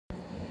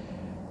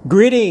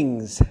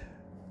Greetings.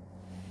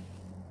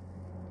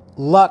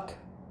 Luck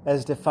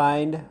as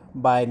defined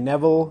by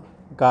Neville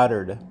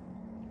Goddard.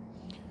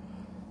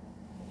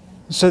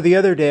 So the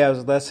other day I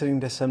was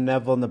listening to some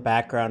Neville in the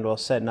background while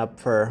setting up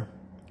for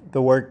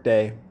the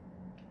workday.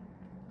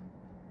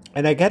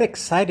 And I got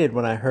excited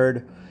when I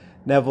heard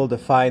Neville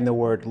define the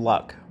word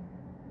luck.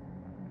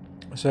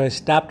 So I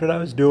stopped what I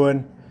was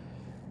doing,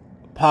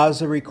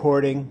 paused the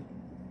recording,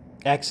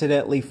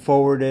 accidentally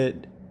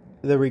forwarded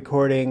the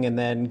recording, and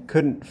then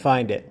couldn't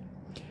find it.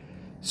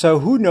 So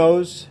who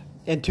knows?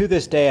 And to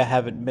this day, I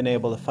haven't been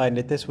able to find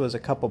it. This was a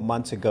couple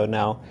months ago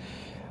now.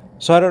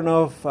 So I don't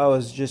know if I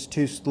was just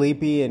too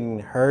sleepy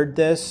and heard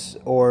this,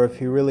 or if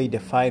he really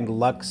defined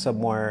luck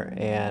somewhere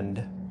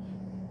and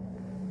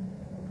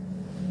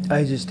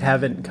I just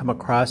haven't come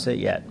across it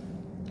yet.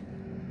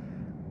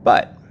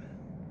 But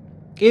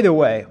either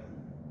way,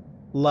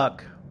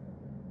 luck.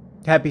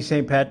 Happy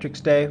St. Patrick's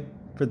Day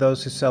for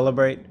those who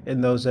celebrate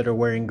and those that are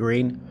wearing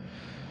green.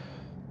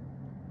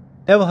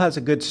 Neville has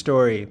a good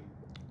story.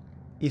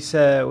 He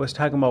was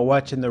talking about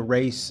watching the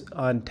race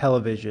on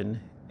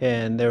television,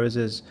 and there was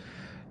this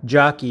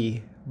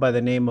jockey by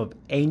the name of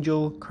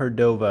Angel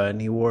Cordova,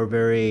 and he wore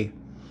very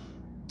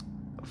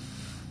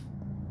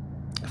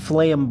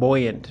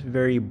flamboyant,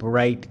 very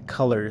bright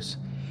colors.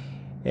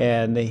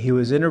 And he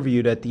was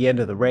interviewed at the end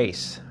of the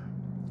race,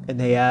 and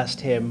they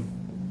asked him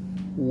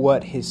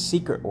what his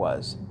secret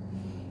was.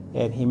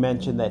 And he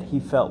mentioned that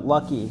he felt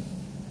lucky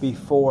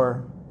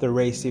before the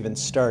race even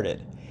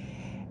started,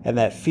 and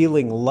that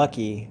feeling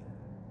lucky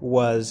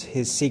was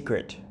his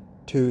secret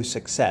to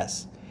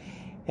success.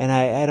 And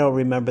I don't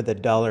remember the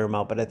dollar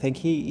amount, but I think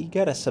he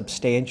got a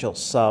substantial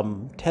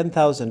sum.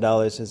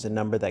 $10,000 is a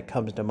number that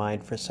comes to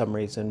mind for some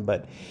reason,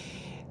 but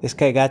this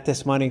guy got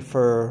this money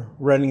for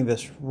running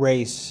this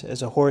race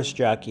as a horse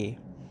jockey,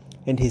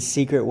 and his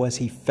secret was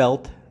he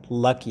felt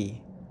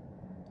lucky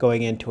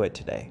going into it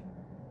today.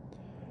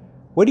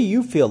 What do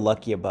you feel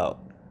lucky about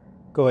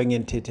going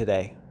into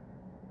today?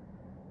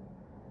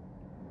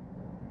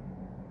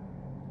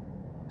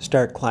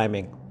 Start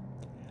climbing.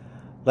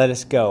 Let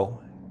us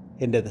go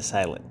into the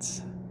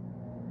silence.